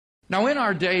Now, in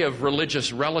our day of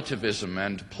religious relativism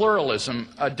and pluralism,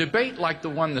 a debate like the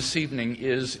one this evening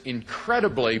is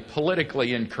incredibly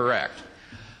politically incorrect.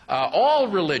 All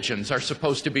religions are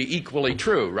supposed to be equally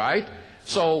true, right?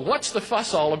 So what's the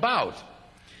fuss all about?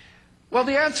 Well,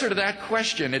 the answer to that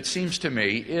question, it seems to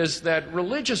me, is that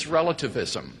religious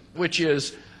relativism, which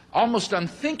is almost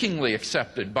unthinkingly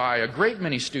accepted by a great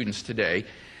many students today,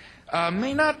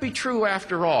 may not be true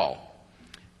after all.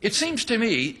 It seems to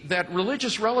me that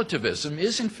religious relativism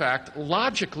is, in fact,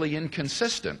 logically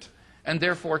inconsistent and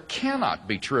therefore cannot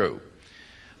be true.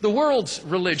 The world's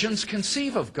religions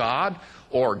conceive of God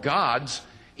or gods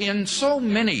in so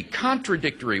many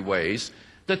contradictory ways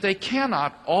that they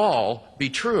cannot all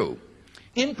be true.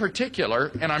 In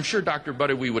particular, and I'm sure Dr.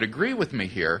 Badawi would agree with me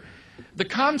here, the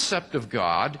concept of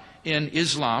God in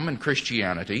Islam and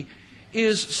Christianity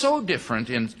is so different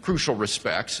in crucial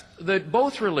respects that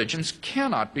both religions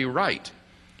cannot be right.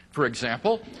 For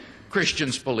example,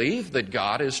 Christians believe that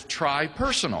God is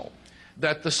tri-personal,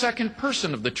 that the second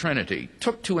person of the Trinity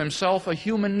took to himself a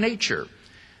human nature,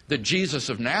 that Jesus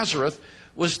of Nazareth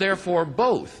was therefore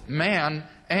both man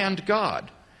and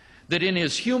God, that in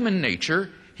his human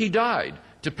nature he died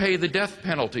to pay the death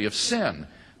penalty of sin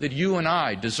that you and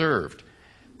I deserved,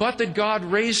 but that God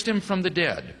raised him from the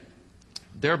dead,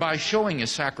 thereby showing his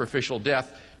sacrificial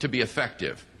death to be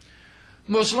effective.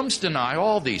 Muslims deny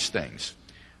all these things.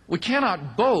 We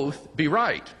cannot both be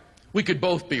right. We could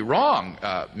both be wrong.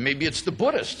 Maybe it's the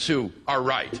Buddhists who are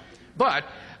right. But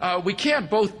we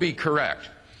can't both be correct.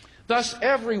 Thus,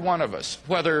 every one of us,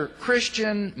 whether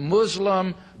Christian,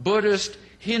 Muslim, Buddhist,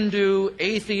 Hindu,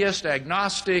 atheist,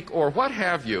 agnostic, or what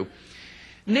have you,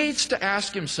 needs to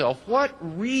ask himself what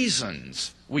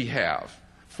reasons we have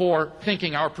for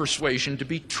thinking our persuasion to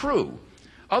be true.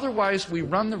 Otherwise, we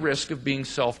run the risk of being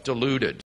self-deluded.